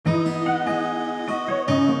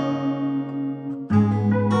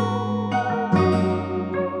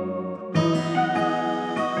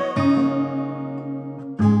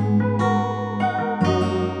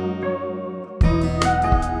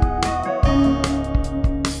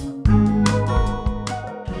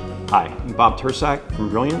Bob Tursack from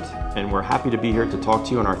Brilliant, and we're happy to be here to talk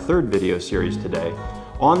to you in our third video series today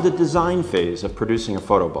on the design phase of producing a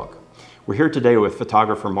photo book. We're here today with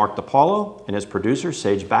photographer Mark de Paola and his producer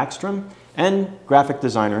Sage Backstrom and graphic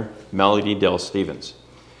designer Mel Stephens.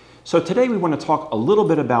 So today we want to talk a little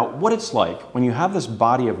bit about what it's like when you have this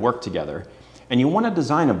body of work together and you want to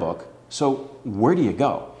design a book. So where do you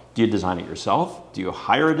go? Do you design it yourself? Do you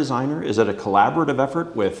hire a designer? Is it a collaborative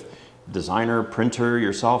effort with designer, printer,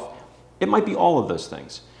 yourself? It might be all of those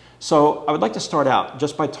things. So I would like to start out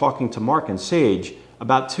just by talking to Mark and Sage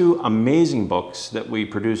about two amazing books that we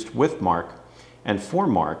produced with Mark and for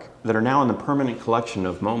Mark that are now in the permanent collection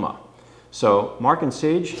of MoMA. So Mark and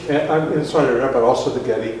Sage. And I'm sorry to interrupt, but also the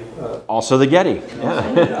Getty. Also the Getty,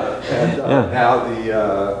 yeah. And now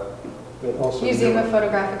the also Museum of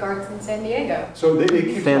Photographic Arts in San Diego. So they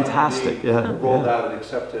keep fantastic, rolled out and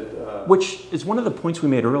accepted. Which is one of the points we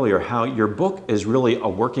made earlier, how your book is really a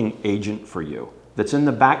working agent for you that's in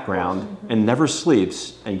the background and never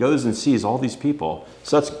sleeps and goes and sees all these people.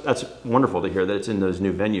 So that's wonderful to hear that it's in those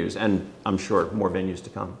new venues, and I'm sure more venues to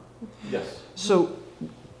come. Yes. So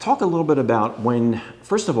talk a little bit about when,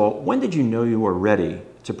 first of all, when did you know you were ready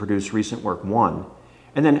to produce Recent Work 1?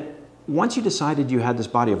 And then once you decided you had this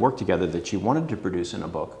body of work together that you wanted to produce in a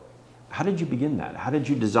book, how did you begin that? How did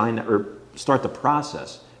you design that, or start the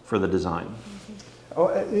process for the design?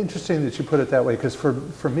 Oh, interesting that you put it that way, because for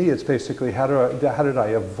me it's basically how did I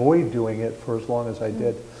avoid doing it for as long as I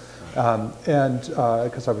did.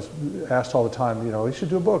 Because I was asked all the time, you know, you should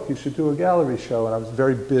do a book, you should do a gallery show, and I was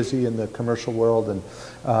very busy in the commercial world, and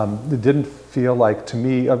it didn't feel like, to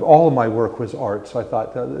me, all of my work was art, so I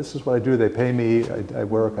thought, this is what I do, they pay me, I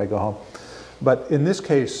work, I go home. But in this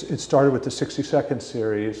case, it started with the 60-second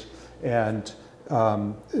series, and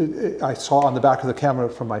I saw on the back of the camera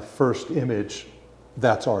from my first image,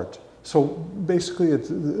 that's art. So basically,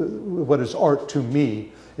 what is art to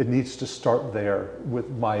me, it needs to start there with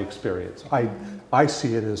my experience. I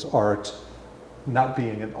see it as art, not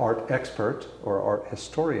being an art expert or art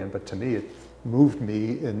historian, but to me it moved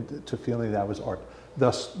me into feeling that was art.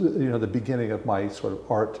 Thus, you know, the beginning of my sort of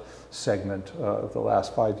art segment of the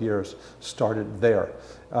last 5 years started there.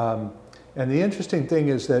 And the interesting thing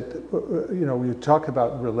is that, you know, we talk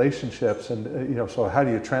about relationships and, you know, so how do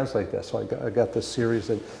you translate this? So I got this series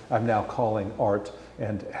that I'm now calling Art,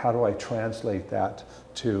 and how do I translate that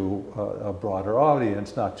to a broader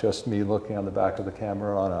audience, not just me looking on the back of the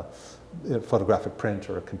camera on a photographic print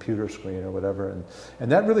or a computer screen or whatever. And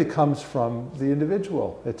that really comes from the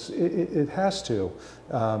individual. It has to.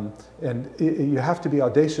 You have to be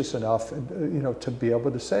audacious enough, you know, to be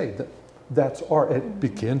able to say that that's art. It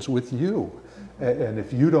begins with you. And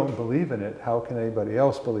if you don't believe in it, how can anybody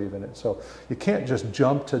else believe in it? So you can't just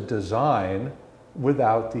jump to design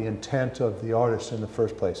without the intent of the artist in the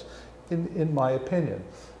first place, in my opinion.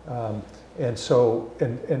 And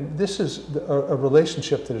this is a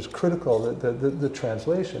relationship that is critical, the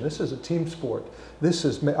translation. This is a team sport.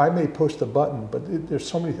 I may post a button, but there's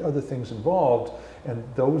so many other things involved, and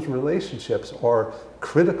those relationships are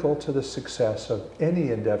critical to the success of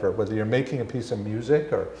any endeavor, whether you're making a piece of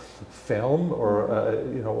music or film or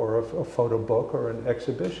you know, or a photo book or an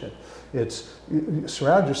exhibition. It's you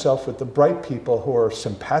surround yourself with the bright people who are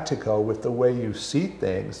simpatico with the way you see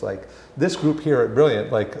things. Like this group here at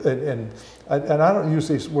Brilliant, like and I don't use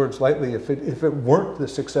these words lightly. If it weren't the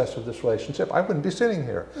success of this relationship, I wouldn't be sitting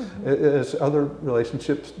here. As other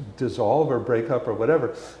relationships dissolve or break up or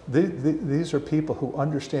whatever, these are people who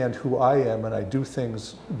understand who I am, and I do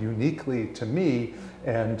things uniquely to me,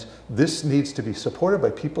 and this needs to be supported by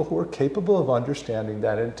people who are capable of understanding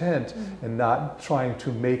that intent and not trying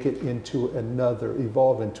to make it into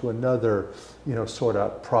evolve into another, you know, sort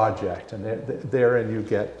of project. And therein you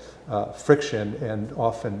get friction and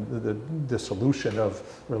often the dissolution of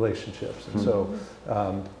relationships. And so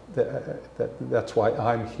that's why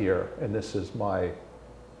I'm here, and this is my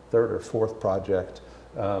third or fourth project.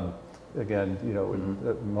 Again, you know,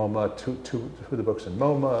 MoMA, two of the books in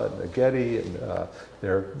MoMA and the Getty, and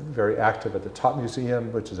they're very active at the Top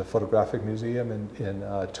Museum, which is a photographic museum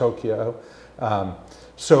in Tokyo.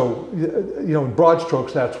 So, you know, in broad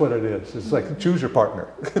strokes, that's what it is. It's like choose your partner,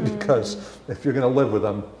 because if you're going to live with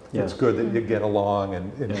them, it's good that you get along,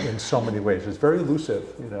 and in so many ways. It's very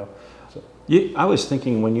elusive, you know. So. I was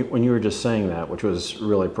thinking when you were just saying that, which was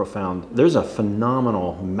really profound, there's a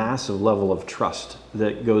phenomenal, massive level of trust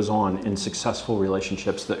that goes on in successful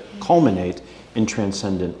relationships that culminate in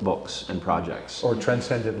transcendent books and projects. Or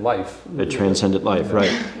transcendent life. A transcendent life,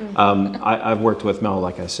 right. I've worked with Mel,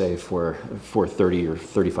 like I say, for 30 or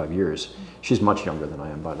 35 years. She's much younger than I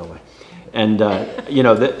am, by the way. And you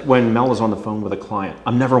know, when Mel is on the phone with a client,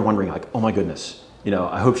 I'm never wondering like, oh my goodness, you know,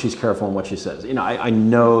 I hope she's careful in what she says. You know, I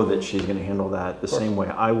know that she's going to handle that the same way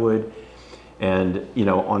I would. And, you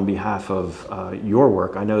know, on behalf of your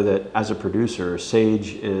work, I know that as a producer,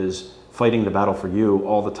 Sage is fighting the battle for you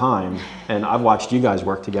all the time. And I've watched you guys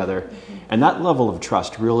work together. And that level of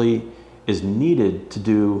trust really is needed to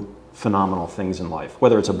do phenomenal things in life,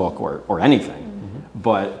 whether it's a book or anything.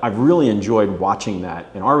 But I've really enjoyed watching that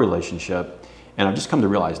in our relationship. And I've just come to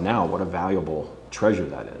realize now what a valuable treasure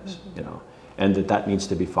that is, you know. And that needs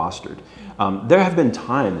to be fostered. There have been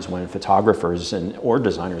times when photographers or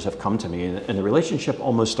designers have come to me and the relationship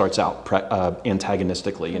almost starts out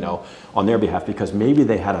antagonistically, you know, on their behalf because maybe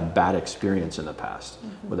they had a bad experience in the past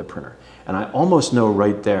with a printer. And I almost know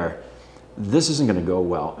right there, this isn't going to go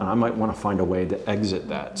well and I might want to find a way to exit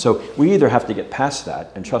that. So we either have to get past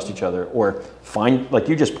that and trust each other or find, like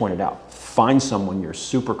you just pointed out, find someone you're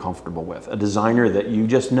super comfortable with, a designer that you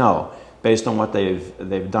just know based on what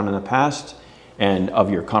they've done in the past and of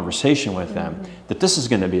your conversation with them, that this is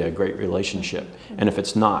going to be a great relationship. And if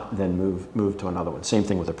it's not, then move to another one. Same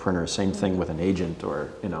thing with a printer, same thing with an agent or,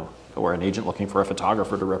 you know, or an agent looking for a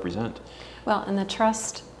photographer to represent. Well, and the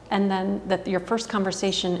trust, and then that your first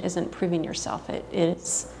conversation isn't proving yourself. It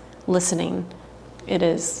is listening. It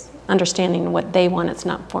is understanding what they want. It's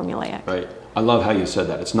not formulaic. Right. I love how you said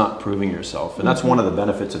that. It's not proving yourself, and that's one of the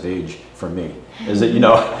benefits of age for me. Is that, you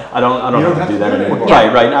know, I don't have to do that anymore.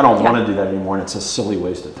 Yeah. Right. I don't want to do that anymore, and it's a silly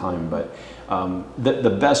waste of time. But the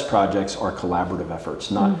best projects are collaborative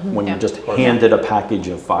efforts, not when you're just handed a package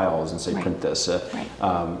of files and say print this,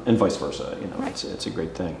 and vice versa. You know, it's a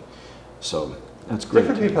great thing. So that's great.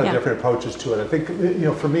 Different people have different approaches to it. I think, you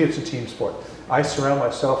know, for me, it's a team sport. I surround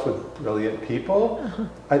myself with brilliant people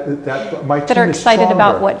that are excited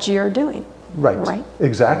about what you're doing. Right.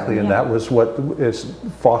 Exactly. And that was what has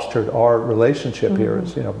fostered our relationship here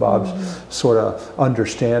is, you know, Bob's sort of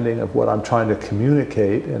understanding of what I'm trying to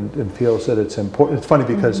communicate and feels that it's important. It's funny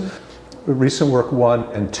because recent work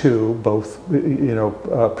 1 and 2, both, you know,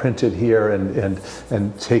 printed here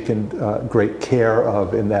and taken great care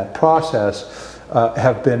of in that process,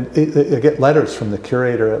 have been, I get letters from the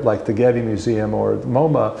curator at like the Getty Museum or the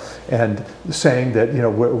MoMA and saying that, you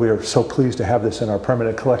know, we're so pleased to have this in our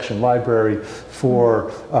permanent collection library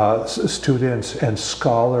for students and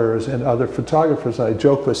scholars and other photographers. And I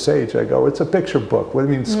joke with Sage, I go, it's a picture book. What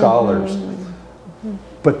do you mean scholars?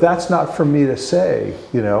 But that's not for me to say,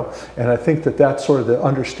 you know, and I think that that's sort of the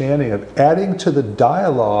understanding of adding to the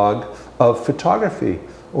dialogue of photography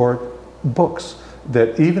or books.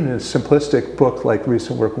 That even in a simplistic book like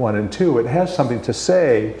recent work 1 and 2, it has something to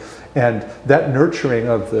say, and that nurturing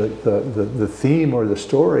of the theme or the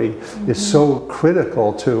story is so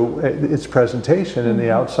critical to its presentation in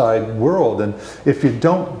the outside world. And if you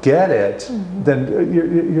don't get it, then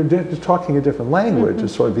you're just talking a different language.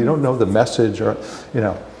 It's sort of, you don't know the message, or, you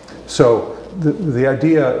know. So the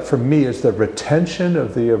idea for me is the retention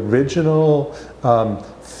of the original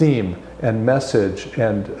theme and message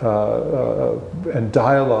and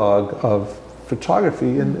dialogue of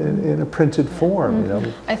photography in a printed form. You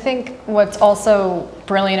know? I think what's also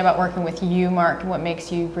brilliant about working with you, Mark, and what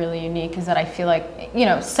makes you really unique is that I feel like, you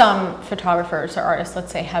know, some photographers or artists,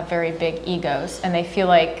 let's say, have very big egos, and they feel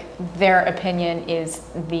like their opinion is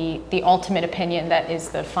the ultimate opinion that is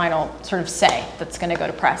the final sort of say that's going to go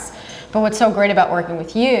to press. But what's so great about working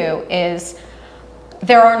with you is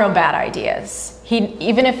there are no bad ideas.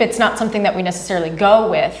 Even if it's not something that we necessarily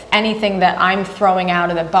go with, anything that I'm throwing out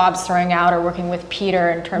or that Bob's throwing out or working with Peter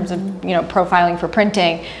in terms of, you know, profiling for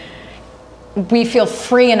printing, we feel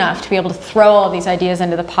free enough to be able to throw all these ideas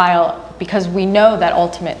into the pile because we know that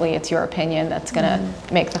ultimately it's your opinion that's going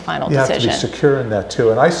to make the final decision. You have to be secure in that too.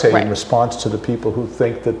 And I say in response to the people who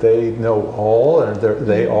think that they know all and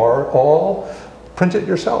they are all, print it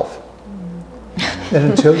yourself.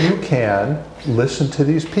 And until you can, listen to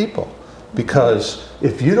these people. Because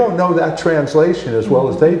if you don't know that translation as well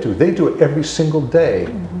as they do it every single day.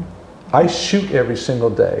 I shoot every single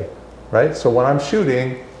day, right? So when I'm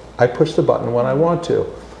shooting, I push the button when I want to.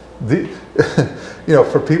 You know,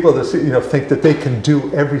 for people that, you know, think that they can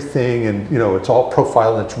do everything and, you know, it's all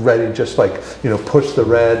profile and it's ready, just like, you know, push the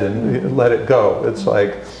red and let it go. It's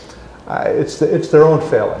like, it's their own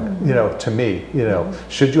failing, you know, to me, you know.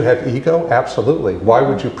 Should you have ego? Absolutely. Why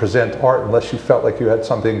would you present art unless you felt like you had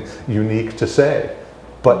something unique to say?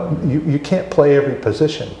 But you can't play every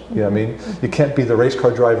position, you know what I mean? You can't be the race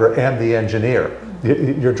car driver and the engineer.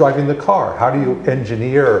 You're driving the car. How do you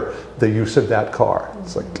engineer the use of that car?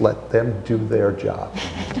 It's like, let them do their job.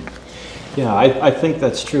 Yeah, I think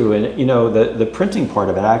that's true. And you know, the printing part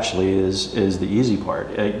of it actually is the easy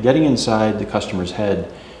part. Getting inside the customer's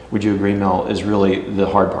head, would you agree, Mel, is really the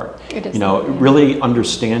hard part. It is. You know, really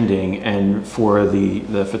understanding, and for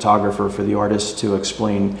the photographer, for the artist to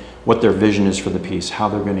explain what their vision is for the piece, how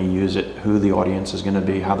they're going to use it, who the audience is going to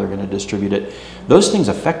be, how they're going to distribute it. Those things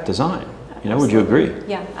affect design. You know, would you agree?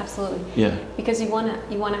 Yeah, absolutely. Yeah. Because you want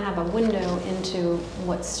to have a window into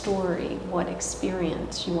what story, what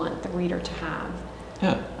experience you want the reader to have.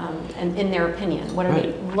 Yeah. And in their opinion, what are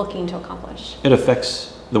they looking to accomplish? It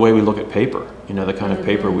affects the way we look at paper, you know, the kind of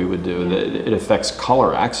paper we would do. It affects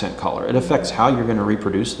color, accent color. It affects how you're going to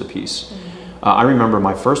reproduce the piece. I remember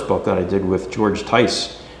my first book that I did with George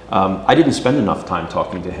Tice. I didn't spend enough time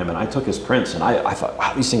talking to him, and I took his prints, and I thought,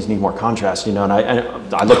 wow, these things need more contrast, you know, and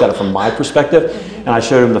I looked at it from my perspective, and I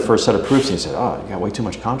showed him the first set of proofs, and he said, oh, you got way too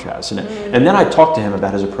much contrast. And then I talked to him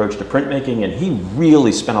about his approach to printmaking, and he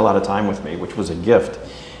really spent a lot of time with me, which was a gift.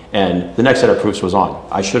 And the next set of proofs was on.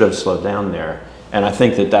 I should have slowed down there. And I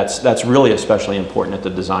think that's really especially important at the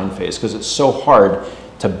design phase, because it's so hard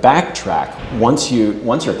to backtrack once you're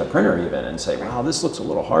at the printer even and say, wow, this looks a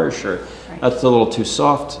little harsh, or that's a little too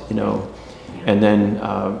soft, you know. And then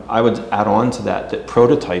I would add on to that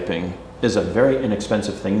prototyping is a very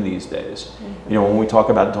inexpensive thing these days. You know, when we talk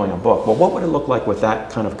about doing a book, well, what would it look like with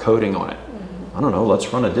that kind of coating on it? I don't know,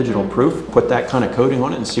 let's run a digital proof, put that kind of coating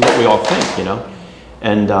on it and see what we all think, you know.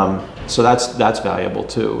 And so that's valuable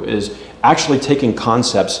too, is actually taking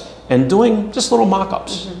concepts and doing just little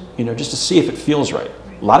mock-ups, you know, just to see if it feels right.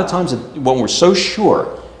 A lot of times when we're so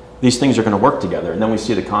sure these things are going to work together, and then we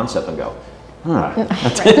see the concept and go,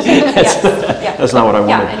 that's not what I wanted.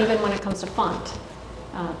 Yeah, and even when it comes to font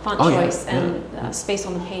choice and space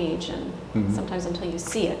on the page, and sometimes until you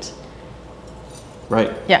see it.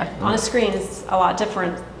 Right. Yeah. On a screen it's a lot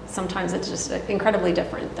different. Sometimes it's just incredibly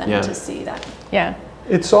different than to see that. Yeah.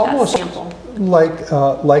 It's almost like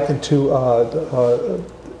likened to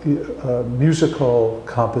musical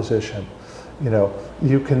composition. You know,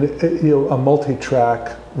 you can a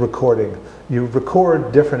multi-track recording. You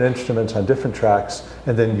record different instruments on different tracks,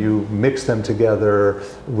 and then you mix them together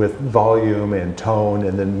with volume and tone,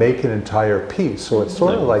 and then make an entire piece. So it's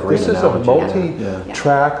sort of like this is a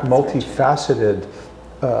multi-track, multifaceted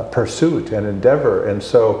pursuit and endeavor. And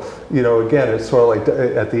so, you know, again, it's sort of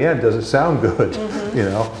like at the end, does it sound good? You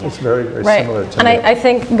know, it's very, very similar to and I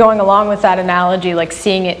think going along with that analogy, like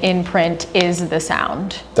seeing it in print is the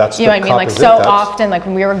sound. That's you know what I mean? Like so often, like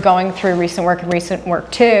when we were going through recent work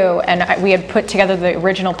 2, and we had put together the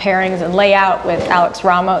original pairings and layout with Alex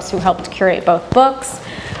Ramos, who helped curate both books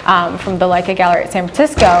from the Leica Gallery at San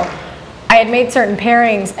Francisco. I had made certain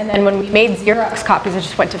pairings, and then when we made Xerox copies, I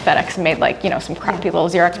just went to FedEx and made, like, you know, some crappy little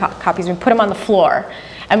Xerox copies, and we put them on the floor,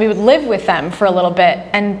 and we would live with them for a little bit,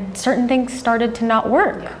 and certain things started to not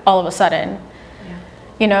work all of a sudden.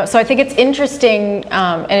 You know, so I think it's interesting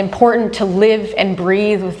and important to live and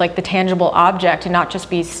breathe with, like, the tangible object and not just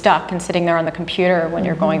be stuck and sitting there on the computer when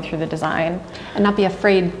you're going through the design. And not be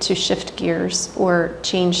afraid to shift gears or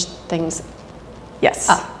change things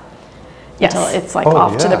up. Until it's like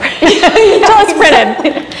off to the until it's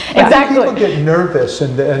printed. Exactly. People get nervous,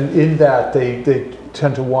 and in that they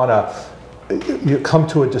tend to want to come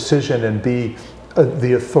to a decision and be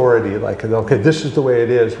the authority. Like, okay, this is the way it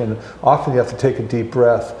is. When often you have to take a deep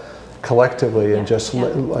breath collectively and just,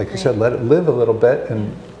 like you said, let it live a little bit,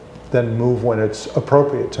 and then move when it's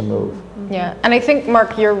appropriate to move. Yeah, and I think,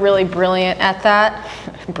 Mark, you're really brilliant at that.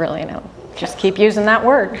 Brilliant. Just keep using that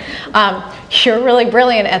word. You're really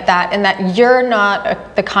brilliant at that, in that you're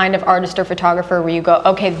not the kind of artist or photographer where you go,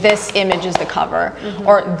 okay, this image is the cover,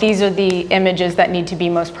 or these are the images that need to be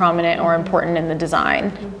most prominent or important in the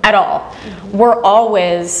design at all. We're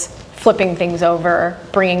always flipping things over,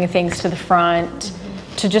 bringing things to the front,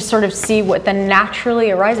 to just sort of see what then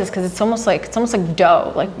naturally arises, because it's almost like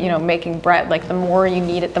dough, like, you know, making bread. Like, the more you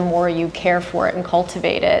knead it, the more you care for it and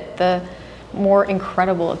cultivate it, the more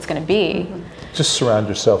incredible it's going to be. Just surround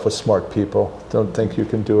yourself with smart people. Don't think you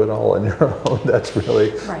can do it all on your own. That's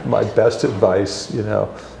really my best advice. You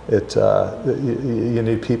know, you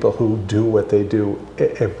need people who do what they do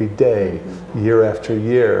every day, year after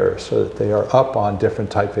year, so that they are up on different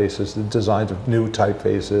typefaces, the designs of new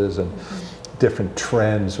typefaces, and different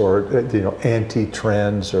trends, or, you know,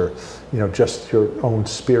 anti-trends, or, just your own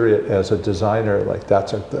spirit as a designer, like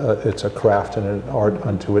it's a craft and an art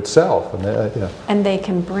unto itself. And and they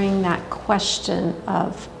can bring that question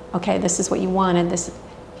of, okay, this is what you wanted,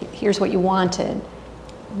 here's what you wanted,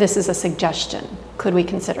 this is a suggestion, could we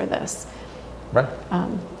consider this? Right.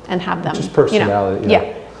 And have them, just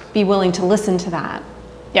personality. Be willing to listen to that.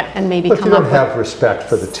 Yeah. And maybe but if come you up don't with have respect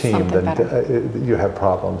for the team, then you have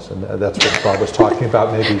problems. And that's what Bob was talking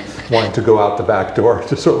about, maybe wanting to go out the back door,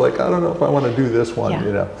 just sort of like, I don't know if I want to do this one,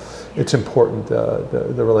 It's important,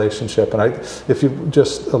 the relationship. And if you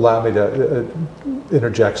just allow me to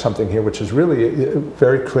interject something here, which is really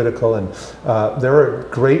very critical, and there are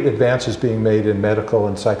great advances being made in medical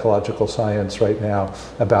and psychological science right now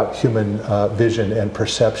about human vision and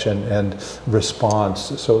perception and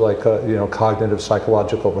response. So like, cognitive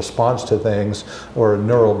psychological response to things, or a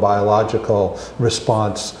neurobiological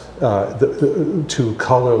response to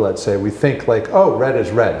color, let's say. We think like, oh, red is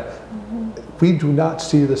red. We do not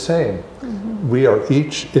see the same. We are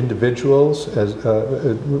each individuals as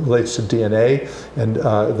it relates to DNA and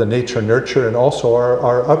the nature-nurture, and also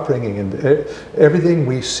our upbringing. And everything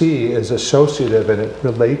we see is associative, and it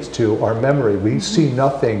relates to our memory. We see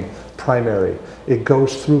nothing primary. It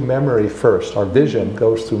goes through memory first. Our vision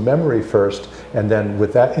goes through memory first, and then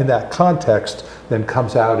with that, in that context, then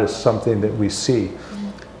comes out as something that we see.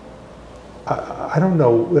 I don't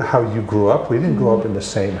know how you grew up. We didn't grow up in the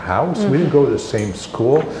same house. We didn't go to the same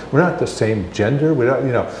school. We're not the same gender. We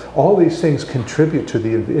don't, all these things contribute to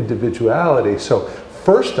the individuality. So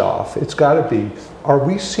first off, it's got to be, are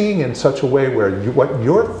we seeing in such a way where what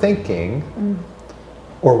you're thinking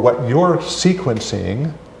or what you're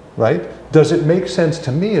sequencing, right? Does it make sense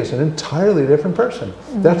to me as an entirely different person?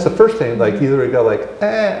 That's the first thing. Like either you go like,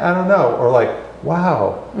 I don't know, or like,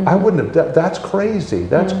 wow, I wouldn't have, that's crazy,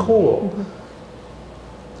 that's cool.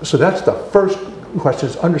 So that's the first question,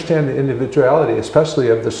 is understand the individuality, especially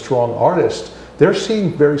of the strong artist. They're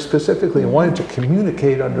seeing very specifically and wanting to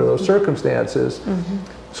communicate under those circumstances.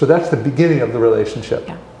 So that's the beginning of the relationship.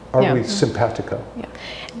 Are we simpatico?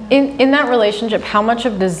 In that relationship, how much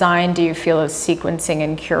of design do you feel is sequencing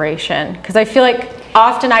and curation? Because I feel like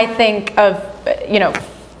often I think of,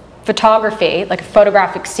 photography, like a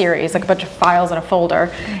photographic series, like a bunch of files in a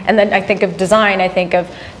folder. And then I think of design, I think of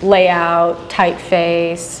layout,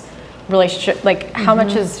 typeface, relationship, like how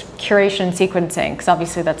much is curation and sequencing? Because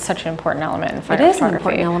obviously that's such an important element in photography. It is an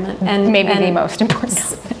important element. And maybe the most important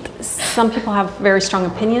element. Some people have very strong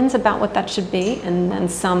opinions about what that should be, and then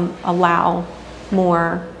some allow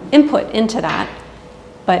more input into that.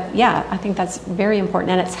 But yeah, I think that's very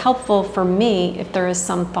important. And it's helpful for me if there is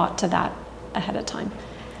some thought to that ahead of time.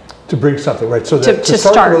 To bring something, right? So that to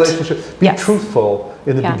start a relationship, be truthful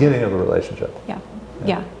in the beginning of the relationship.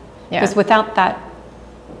 Because without that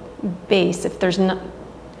base, if there's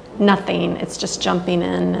nothing, it's just jumping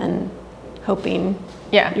in and hoping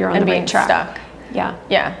you're on the right track. Stuck.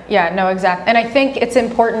 No, exactly. And I think it's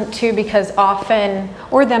important too, because often,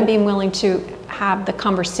 or them being willing to have the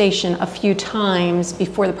conversation a few times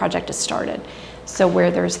before the project is started. So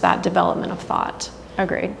where there's that development of thought.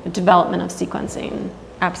 Agreed. Development of sequencing.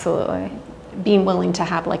 Absolutely. Being willing to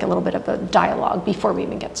have like a little bit of a dialogue before we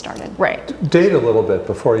even get started. Right. Date a little bit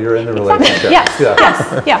before you're in the relationship.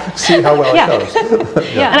 Yes. See how well it goes.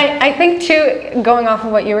 And I think too, going off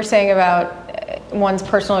of what you were saying about one's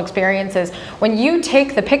personal experiences, when you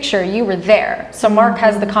take the picture, you were there. So Mark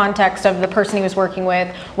has the context of the person he was working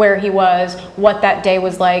with, where he was, what that day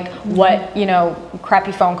was like, what,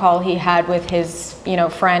 crappy phone call he had with his,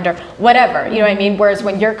 friend or whatever, you know what I mean? Whereas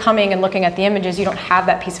when you're coming and looking at the images, you don't have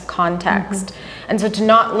that piece of context. And so to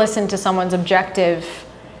not listen to someone's objective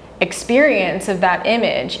experience of that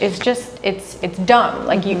image is just, it's dumb.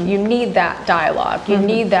 Like you need that dialogue. You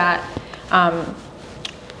need that,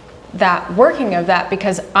 that working of that,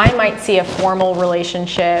 because I might see a formal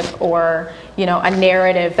relationship or a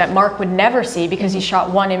narrative that Mark would never see because he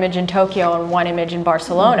shot one image in Tokyo and one image in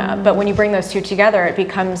Barcelona. But when you bring those two together, it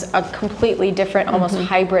becomes a completely different, almost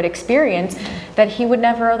hybrid experience that he would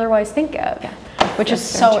never otherwise think of, which is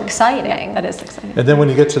so exciting. Yeah, that is exciting. And then when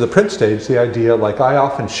you get to the print stage, the idea, like I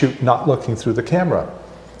often shoot not looking through the camera.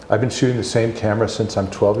 I've been shooting the same camera since I'm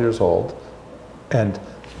 12 years old, and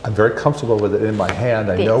I'm very comfortable with it in my hand.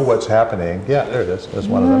 I know what's happening. Yeah, there it is. There's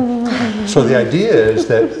one of them. So the idea is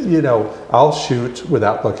that, I'll shoot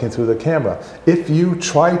without looking through the camera. If you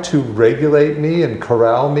try to regulate me and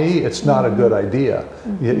corral me, it's not a good idea,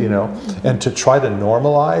 And to try to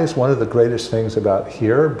normalize, one of the greatest things about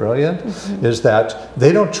here, Brilliant, is that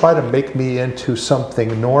they don't try to make me into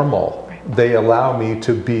something normal. They allow me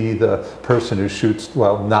to be the person who shoots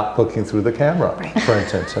while not looking through the camera, for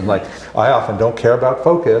instance. And like, I often don't care about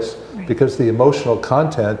focus because the emotional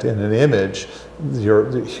content in an image,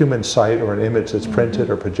 the human sight or an image that's printed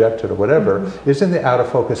or projected or whatever, is in the out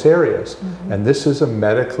of focus areas. And this is a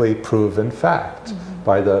medically proven fact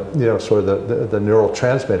by the, sort of the neural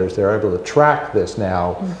transmitters. They're able to track this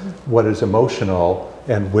now, what is emotional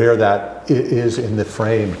and where that is in the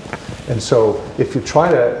frame. And so if you try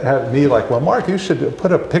to have me like, well, Mark, you should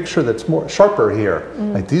put a picture that's more sharper here.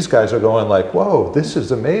 Like these guys are going like, whoa, this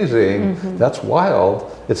is amazing. That's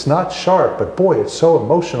wild. It's not sharp, but boy, it's so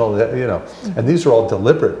emotional that, and these are all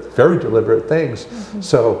deliberate, very deliberate things.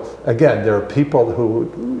 So again, there are people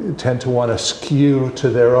who tend to want to skew to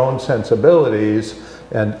their own sensibilities,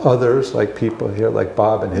 and others, like people here, like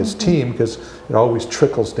Bob and his team, because it always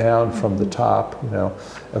trickles down from the top,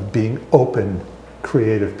 of being open,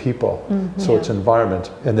 creative people. So it's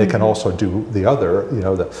environment, and they can also do the other,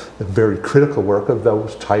 the very critical work of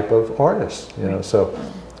those type of artists, so.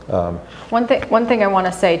 One thing I want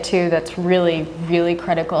to say too that's really, really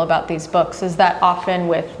critical about these books is that often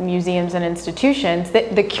with museums and institutions,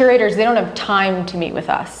 the curators, they don't have time to meet with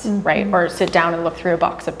us, right? Or sit down and look through a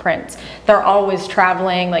box of prints. They're always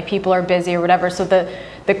traveling, like people are busy or whatever. So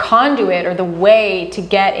the conduit or the way to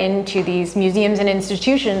get into these museums and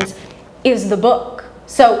institutions is the book.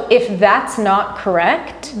 So if that's not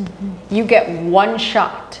correct, you get one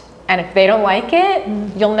shot. And if they don't like it,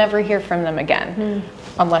 you'll never hear from them again.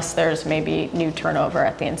 Unless there's maybe new turnover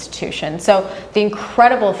at the institution. So the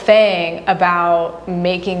incredible thing about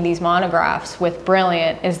making these monographs with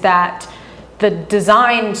Brilliant is that the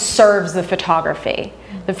design serves the photography.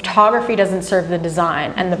 The photography doesn't serve the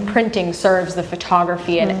design, and the printing serves the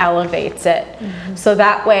photography and elevates it. So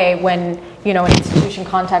that way, when an institution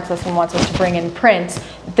contacts us and wants us to bring in prints,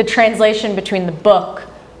 the translation between the book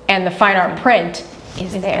and the fine art print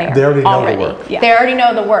is there. They already know the work. They already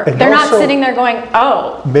know the work. And they're not sitting there going,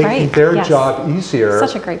 oh. Making their job easier.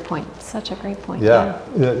 Such a great point. Such a great point. Yeah.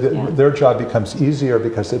 Their job becomes easier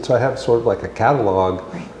because I have sort of like a catalog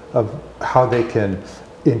of how they can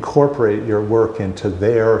incorporate your work into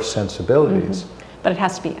their sensibilities. But it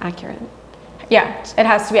has to be accurate. Yeah, it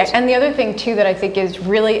has to be. And the other thing too that I think is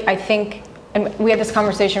really, and we had this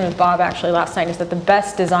conversation with Bob actually last night, is that the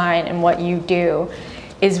best design in what you do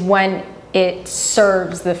is when it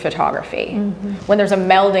serves the photography, when there's a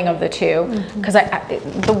melding of the two. Because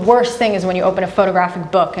the worst thing is when you open a photographic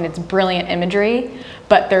book and it's brilliant imagery,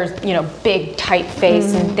 but there's big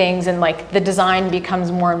typeface and things, and like the design becomes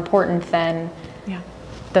more important than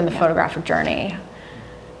the photographic journey.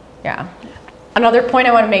 Another point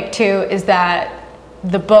I want to make too is that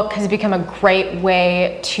the book has become a great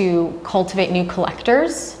way to cultivate new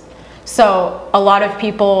collectors. So a lot of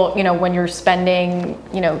people, when you're spending,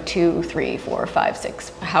 $2, $3, $4, $5,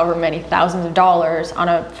 $6, however many thousands of dollars on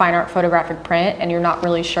a fine art photographic print, and you're not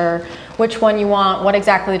really sure which one you want, what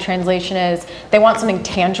exactly the translation is, they want something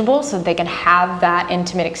tangible so that they can have that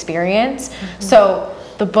intimate experience. So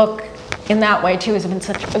the book, in that way too, has been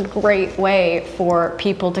such a great way for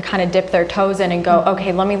people to kind of dip their toes in and go,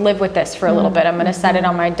 okay, let me live with this for a little bit. I'm going to set it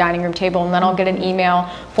on my dining room table, and then I'll get an email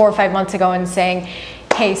 4 or 5 months ago and saying,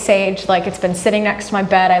 hey Sage, like it's been sitting next to my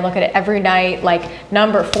bed, I look at it every night, like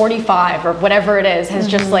number 45 or whatever it is has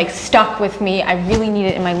just like stuck with me. I really need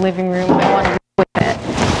it in my living room. I want to live with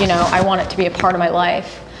it. I want it to be a part of my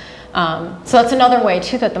life. So that's another way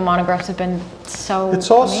too that the monographs have been so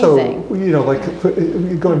It's also, amazing.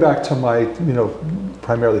 Like going back to my,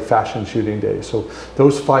 primarily fashion shooting days. So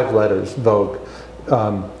those 5 letters, Vogue,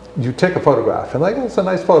 you take a photograph and it's a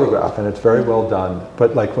nice photograph and it's very well done,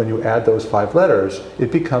 but like when you add those 5 letters,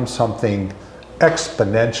 it becomes something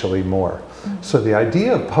exponentially more. So the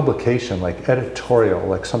idea of publication, like editorial,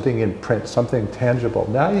 like something in print, something tangible,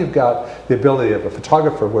 now you've got the ability of a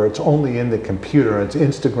photographer where it's only in the computer, it's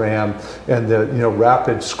Instagram and the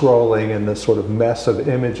rapid scrolling and the sort of mess of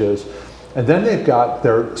images. And then they've got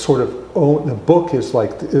their sort of own, the book is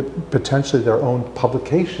like potentially their own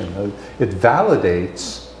publication. It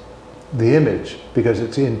validates the image because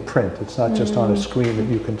it's in print. It's not just on a screen that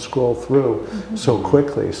you can scroll through so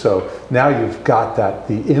quickly. So now you've got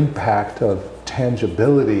the impact of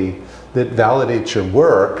tangibility that validates your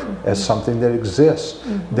work as something that exists.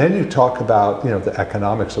 Then you talk about the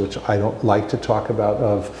economics, which I don't like to talk about,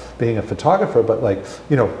 of being a photographer, but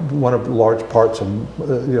one of the large parts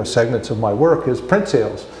of segments of my work is print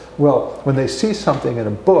sales. Well, when they see something in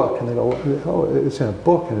a book and they go, oh, it's in a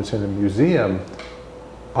book and it's in a museum,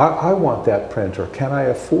 I want that print, or can I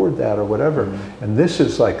afford that, or whatever. And this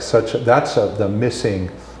is like that's the missing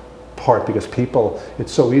part, because people,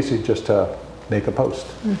 it's so easy just to make a post.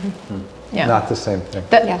 Not the same thing.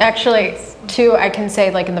 Actually, too, I can say,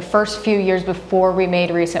 like in the first few years before we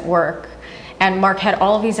made recent work, and Mark had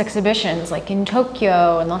all of these exhibitions like in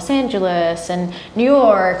Tokyo and Los Angeles and New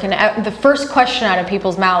York, and the first question out of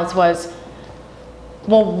people's mouths was,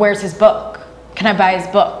 well, where's his book? Can I buy his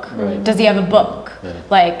book? Right. Does he have a book? Yeah.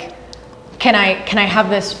 Like, can I have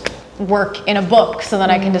this work in a book so that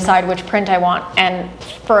I can decide which print I want? And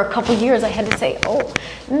for a couple years I had to say, oh,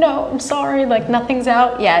 no, I'm sorry, like nothing's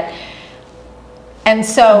out yet. And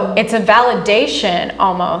so it's a validation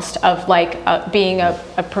almost of like being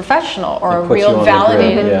a professional or a real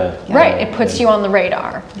validated, right, it puts you on the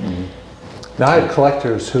radar. Now I have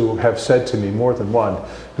collectors who have said to me, more than one,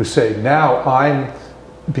 who say, now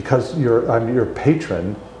because I'm your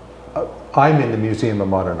patron, I'm in the Museum of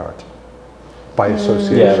Modern Art. By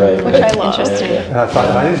association. Yeah, right. Which I love. Interesting. And I thought,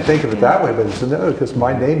 I didn't think of it that way, but it's no, because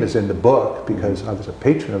my name is in the book, because I was a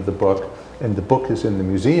patron of the book, and the book is in the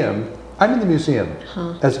museum. I'm in the museum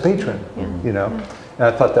as a patron, you know. And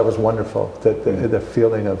I thought that was wonderful, that the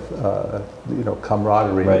feeling of you know,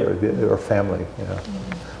 camaraderie or family, you know.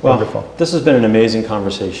 Well, Wonderful. This has been an amazing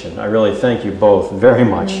conversation. I really thank you both very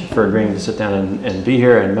much for agreeing to sit down and be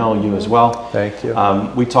here, and Mel, you as well. Thank you.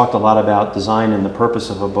 We talked a lot about design and the purpose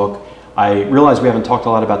of a book. I realize we haven't talked a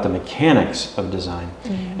lot about the mechanics of design.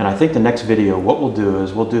 And I think the next video, what we'll do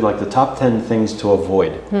is we'll do like the top 10 things to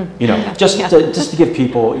avoid. You know, just to give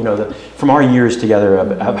people, you know, from our years together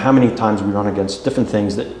of how many times we run against different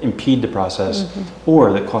things that impede the process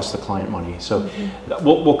or that cost the client money. So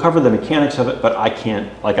we'll cover the mechanics of it, but I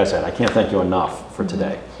can't, like I said, I can't thank you enough for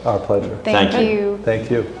today. Our pleasure. Thank you.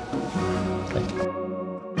 Thank you.